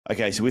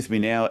Okay, so with me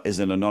now is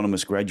an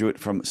anonymous graduate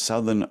from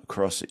Southern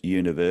Cross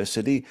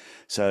University.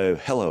 So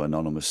hello,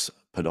 anonymous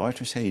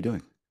podiatrist. How are you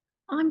doing?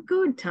 I'm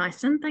good,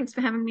 Tyson. Thanks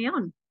for having me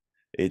on.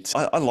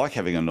 I like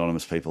having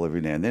anonymous people every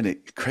now and then.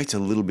 It creates a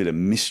little bit of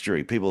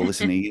mystery. People are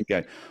listening in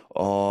going,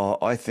 oh,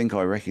 I think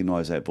I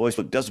recognize that voice.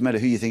 But it doesn't matter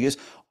who you think it is.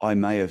 I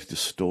may have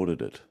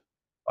distorted it.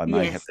 I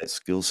may have Yes, that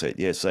skill set.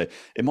 Yeah. So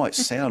it might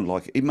sound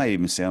like, it may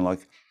even sound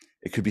like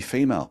it could be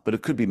female, but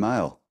it could be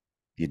male.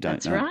 You don't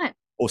that's know. right.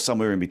 Or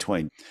somewhere in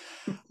between.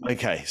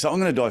 Okay. So I'm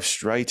going to dive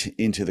straight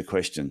into the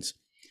questions.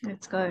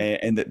 Let's go.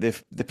 And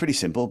they're pretty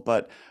simple.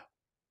 But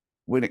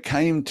when it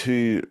came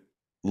to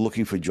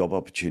looking for job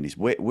opportunities,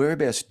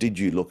 whereabouts did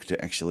you look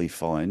to actually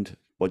find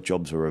what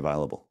jobs were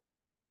available?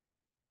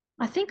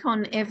 I think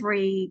on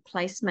every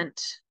placement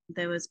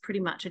there was pretty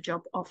much a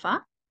job offer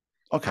um,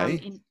 Okay,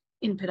 in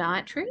in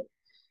podiatry.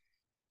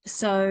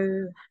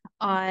 So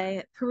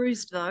I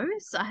perused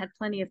those. I had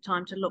plenty of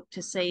time to look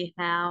to see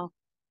how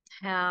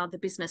the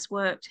business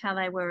worked, how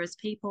they were as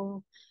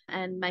people,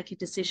 and make a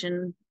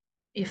decision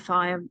if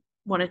I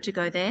wanted to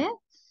go there.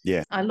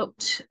 yeah. I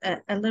looked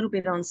a little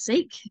bit on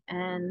Seek,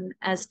 and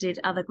as did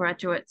other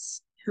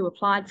graduates who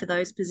applied for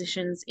those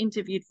positions,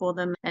 interviewed for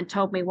them, and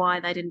told me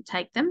why they didn't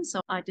take them. So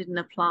I didn't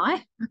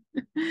apply.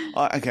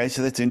 Okay,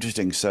 so that's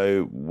interesting.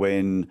 So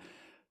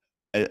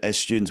as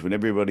students, when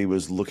everybody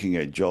was looking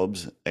at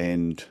jobs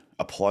and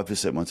applied for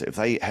certain ones, if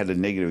they had a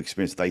negative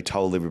experience, they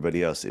told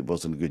everybody else it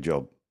wasn't a good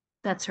job.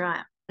 That's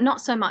right. Not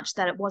so much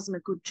that it wasn't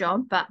a good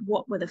job, but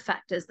what were the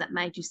factors that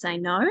made you say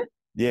no?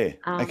 Yeah.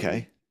 Um,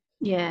 Okay.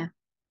 yeah,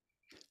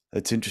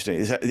 That's interesting.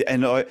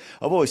 I've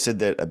always said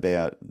that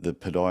about the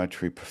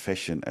podiatry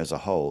profession as a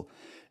whole.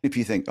 If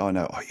you think, oh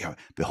no,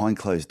 behind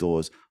closed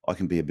doors, I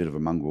can be a bit of a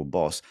mongrel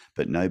boss,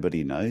 but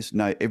nobody knows.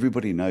 No,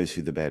 everybody knows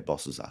who the bad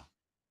bosses are.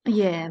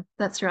 yeah,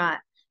 that's right.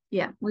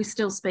 Yeah, we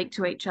still speak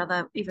to each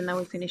other even though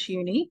we finish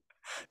uni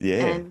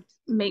Yeah. and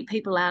meet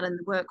people out in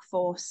the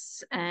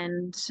workforce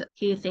and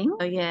hear things.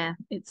 So yeah,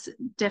 it's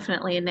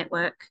definitely a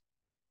network.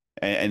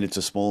 And it's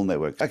a small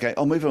network. Okay,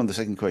 I'll move on to the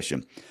second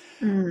question.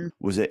 Mm.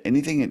 Was there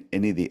anything in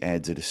any of the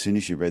ads that as soon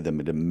as you read them,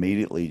 it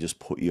immediately just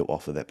put you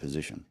off of that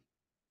position?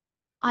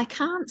 I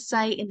can't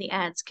say in the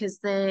ads because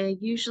they're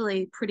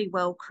usually pretty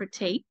well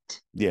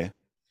critiqued. Yeah.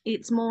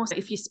 It's more so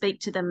if you speak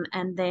to them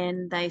and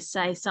then they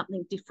say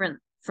something different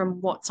from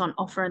what's on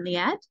offer in the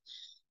ad.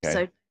 Okay.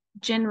 So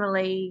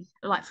generally,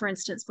 like for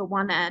instance, for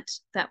one ad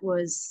that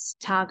was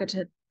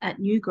targeted at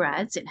new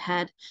grads, it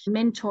had a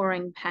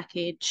mentoring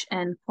package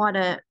and quite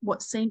a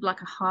what seemed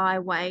like a high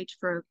wage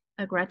for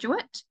a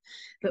graduate.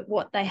 But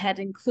what they had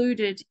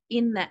included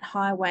in that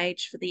high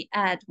wage for the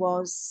ad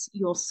was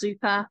your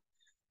super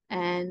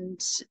and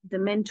the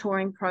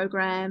mentoring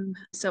program.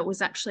 So it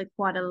was actually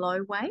quite a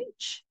low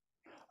wage.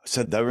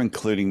 So they were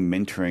including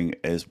mentoring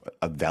as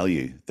a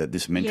value, that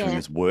this mentoring Yeah,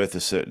 is worth a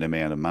certain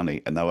amount of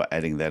money, and they were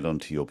adding that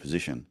onto your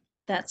position.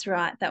 that's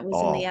right. That was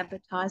in the Oh,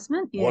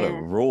 advertisement. what a Yeah,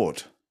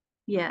 rort.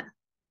 yeah.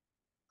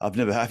 I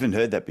haven't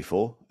heard that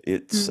before.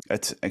 Mm.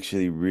 That's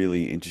actually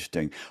really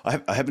interesting. I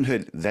haven't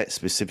heard that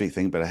specific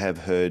thing, but I have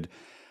heard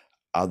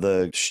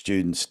other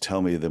students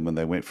tell me that when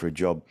they went for a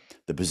job,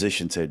 the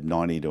position said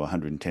 90 to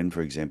 110,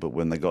 for example.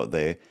 When they got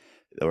there,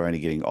 they were only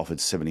getting offered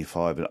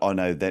 75. And I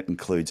know that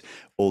includes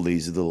all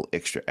these little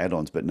extra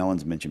add-ons, but no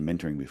one's mentioned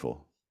mentoring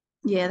before.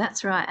 Yeah,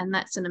 that's right. And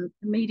that's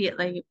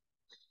immediately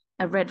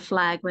a red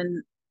flag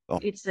when Oh,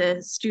 it's a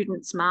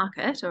student's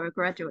market or a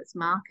graduate's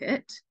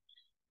market.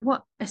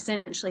 What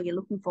essentially you're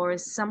looking for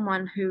is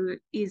someone who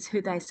is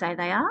who they say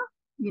they are.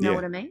 You know yeah.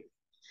 what I mean?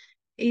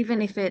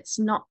 Even if it's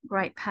not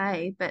great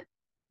pay, but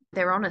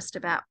they're honest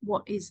about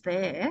what is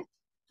there,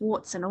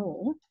 warts and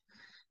all,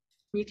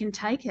 you can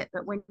take it.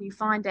 But when you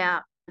find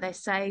out they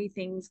say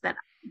things that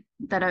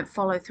they don't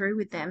follow through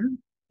with them,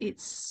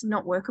 it's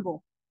not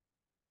workable.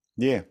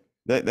 Yeah.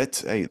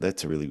 That's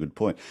a really good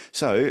point.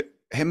 So,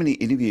 how many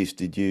interviews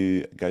did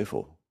you go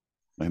for?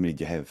 How many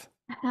did you have?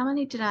 How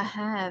many did I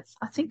have?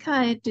 I think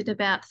I did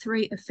about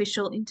three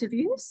official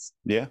interviews.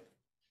 Yeah.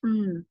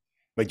 Mm,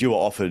 But you were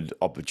offered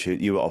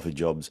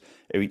jobs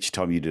each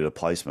time you did a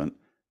placement.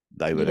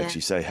 They would yeah,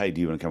 actually say, "Hey,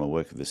 do you want to come and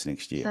work with us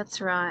next year?" that's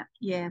right.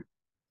 Yeah,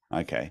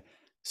 Okay,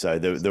 so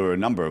there were a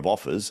number of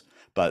offers,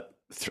 but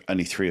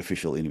only three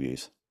official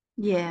interviews.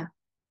 yeah.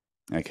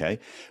 Okay,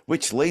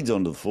 which leads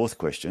on to the fourth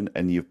question,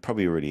 and you've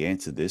probably already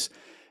answered this.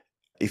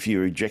 If you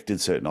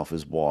rejected certain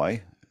offers,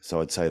 why?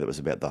 So I'd say that was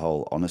about the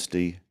whole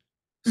honesty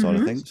side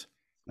of Hmm. things.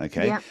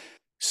 Okay, Yeah.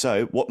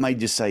 so what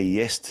made you say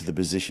yes to the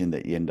position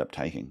that you end up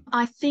taking?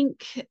 I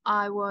think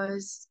I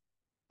was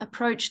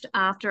approached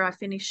after I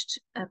finished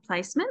a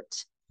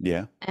placement.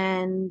 Yeah,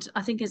 And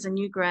I think as a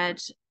new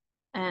grad,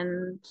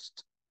 and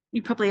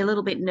you're probably a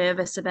little bit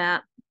nervous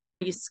about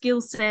your skill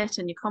set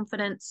and your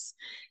confidence.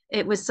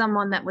 It was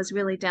someone that was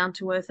really down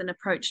to earth and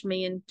approached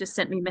me and just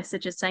sent me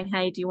messages saying,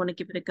 "Hey, do you want to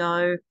give it a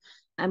go?"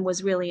 And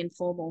was really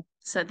informal.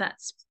 So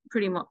that's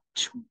pretty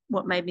much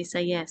what made me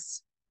say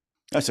yes.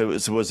 oh, so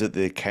was it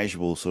the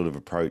casual sort of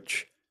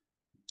approach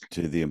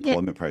to the Yeah,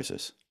 employment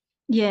process?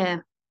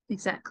 yeah,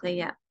 exactly.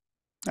 Yeah.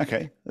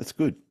 Okay, that's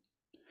good.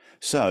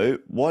 So,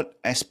 what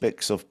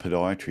aspects of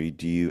podiatry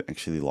do you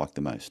actually like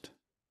the most?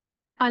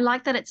 I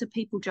like that it's a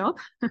people job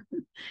and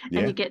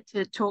Yeah. you get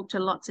to talk to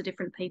lots of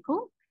different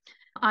people.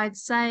 I'd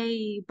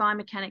say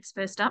biomechanics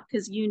first up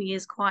because uni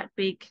is quite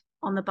big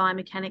on the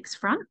biomechanics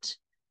front.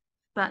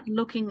 But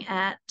looking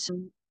at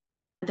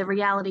the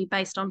reality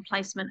based on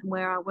placement and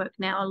where I work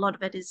now, a lot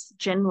of it is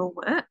general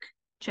work,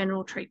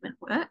 general treatment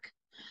work.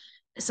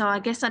 So I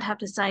guess I'd have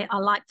to say I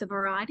like the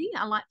variety.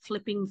 I like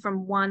flipping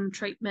from one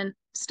treatment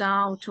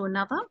style to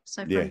another.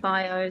 So from Yeah.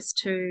 bios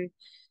to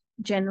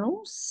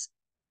generals.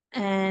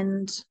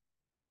 And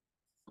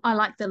I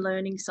like the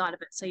learning side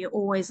of it. So you're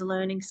always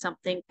learning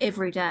something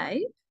every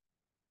day.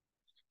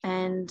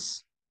 And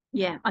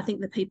yeah, I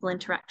think the people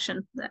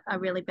interaction that I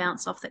really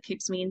bounce off that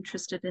keeps me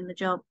interested in the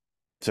job.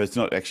 So it's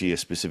not actually a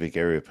specific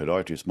area of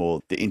podiatry, it's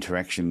more the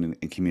interaction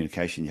and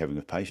communication you're having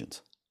with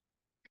patients.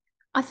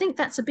 I think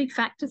that's a big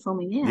factor for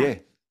me. Yeah. Yeah.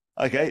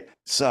 Okay.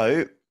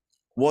 So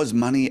was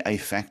money a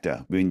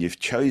factor when you've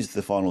chose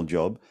the final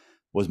job?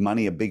 Was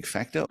money a big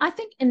factor? I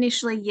think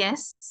initially,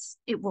 yes,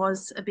 it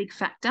was a big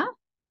factor.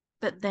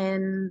 But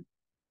then,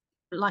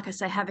 like I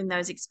say, having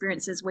those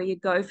experiences where you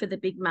go for the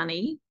big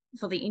money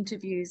for the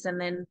interviews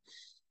and then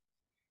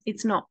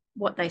it's not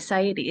what they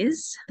say it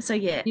is. So,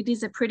 yeah, it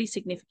is a pretty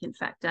significant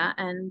factor.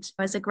 And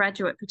as a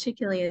graduate,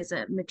 particularly as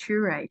a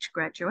mature age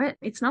graduate,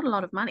 it's not a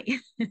lot of money.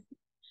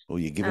 Well,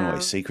 you're giving away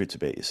um, secrets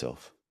about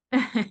yourself.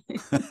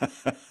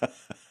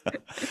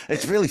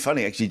 It's really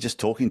funny, actually, just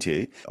talking to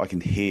you. I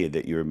can hear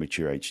that you're a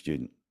mature age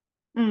student.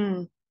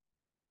 mm,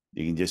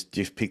 You can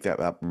just pick that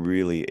up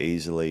really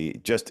easily,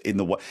 just in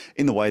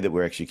the way that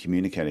we're actually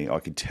communicating. I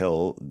can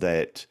tell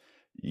that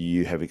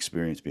you have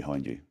experience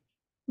behind you,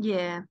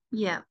 yeah,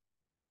 yeah,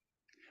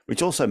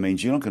 which also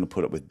means you're not going to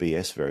put up with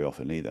BS very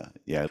often either.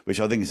 Yeah, which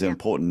I think is an yeah,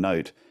 important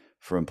note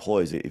for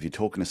employers. If you're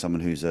talking to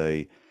someone who's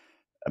a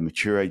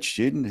mature age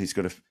student who's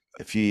got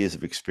a few years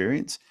of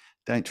experience,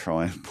 don't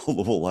try and pull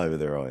the wool over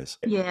their eyes.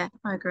 yeah,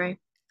 I agree.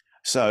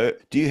 So,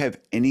 do you have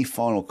any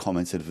final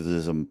comments that if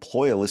there's an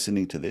employer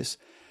listening to this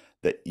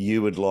that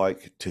you would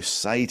like to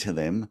say to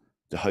them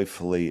to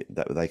hopefully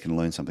that they can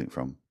learn something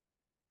from?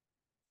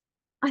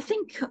 I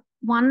think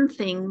one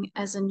thing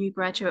as a new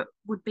graduate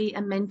would be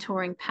a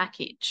mentoring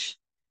package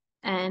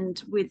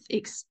and with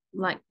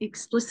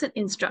explicit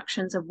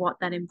instructions of what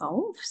that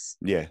involves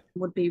Yeah,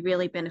 would be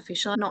really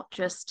beneficial. Not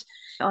just,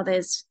 oh,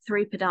 there's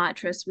 3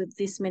 podiatrists with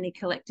this many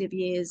collective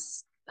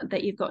years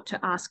that you've got to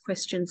ask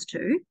questions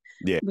to,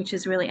 yeah. which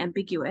is really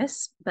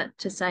ambiguous, but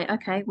to say,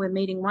 okay, we're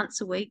meeting once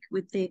a week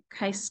with the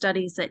case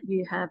studies that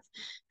you have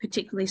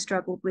particularly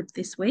struggled with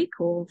this week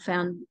or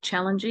found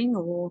challenging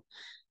or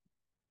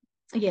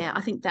yeah,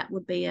 I think that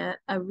would be a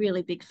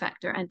really big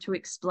factor and to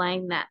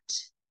explain that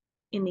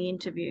in the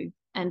interview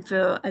and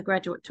for a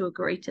graduate to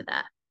agree to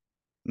that.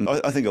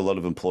 I think a lot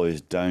of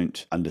employers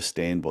don't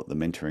understand what the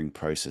mentoring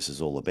process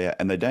is all about,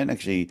 and they don't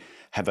actually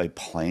have a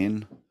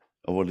plan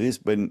of what it is.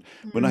 When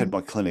I had Mm,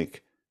 my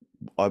clinic,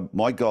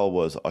 my goal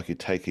was I could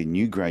take a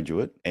new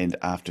graduate, and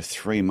after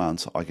 3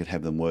 months, I could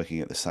have them working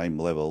at the same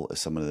level as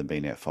someone that had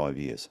been out 5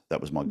 years. That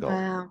was my goal,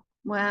 wow.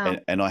 Wow.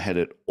 and I had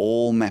it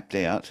all mapped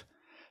out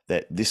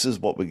that this is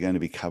what we're going to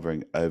be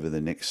covering over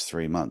the next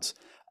 3 months.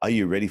 Are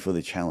you ready for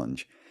the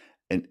challenge?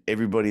 And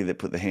everybody that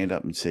put their hand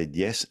up and said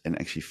yes and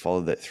actually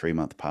followed that 3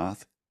 month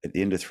path at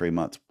the end of 3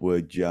 months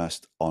were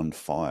just on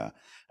fire.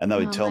 And they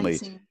would Oh, tell me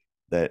amazing.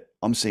 that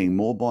I'm seeing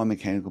more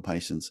biomechanical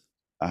patients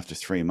after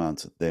 3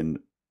 months than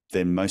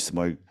most of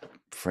my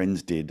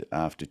friends did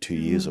after 2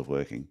 years Mm, of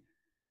working.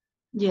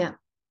 yeah.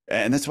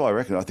 And that's why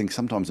I think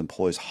sometimes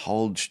employers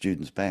hold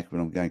students back when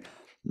I'm going,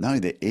 no,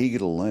 they're eager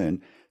to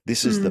learn.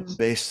 This is the Mm,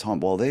 best time.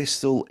 While they're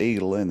still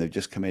eager to learn, they've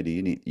just come out of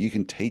uni. You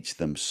can teach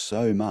them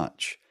so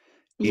much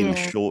in a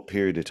yeah. short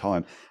period of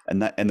time,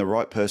 and the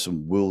right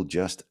person will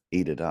just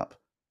eat it up.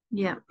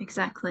 Yeah,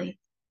 exactly.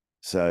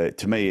 So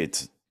to me,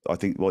 I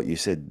think what you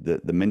said,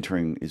 that the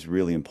mentoring is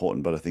really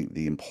important, but I think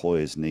the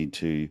employers need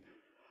to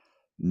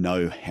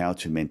know how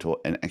to mentor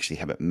and actually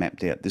have it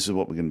mapped out. This is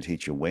what we're going to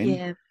teach you when.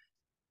 Yeah.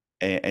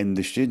 And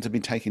the students have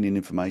been taking in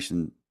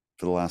information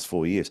for the last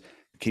 4 years.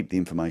 Keep the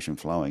information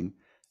flowing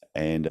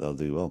and they'll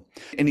do well.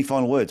 Any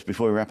final words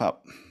before we wrap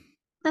up?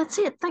 That's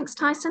it. Thanks,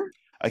 Tyson.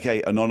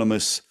 Okay,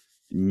 anonymous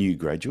new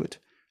graduate.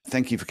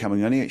 Thank you for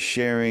coming on here,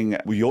 sharing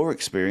your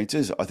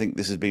experiences. I think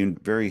this has been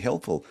very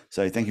helpful.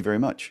 So thank you very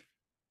much.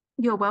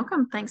 You're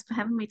welcome. Thanks for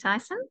having me,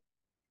 Tyson.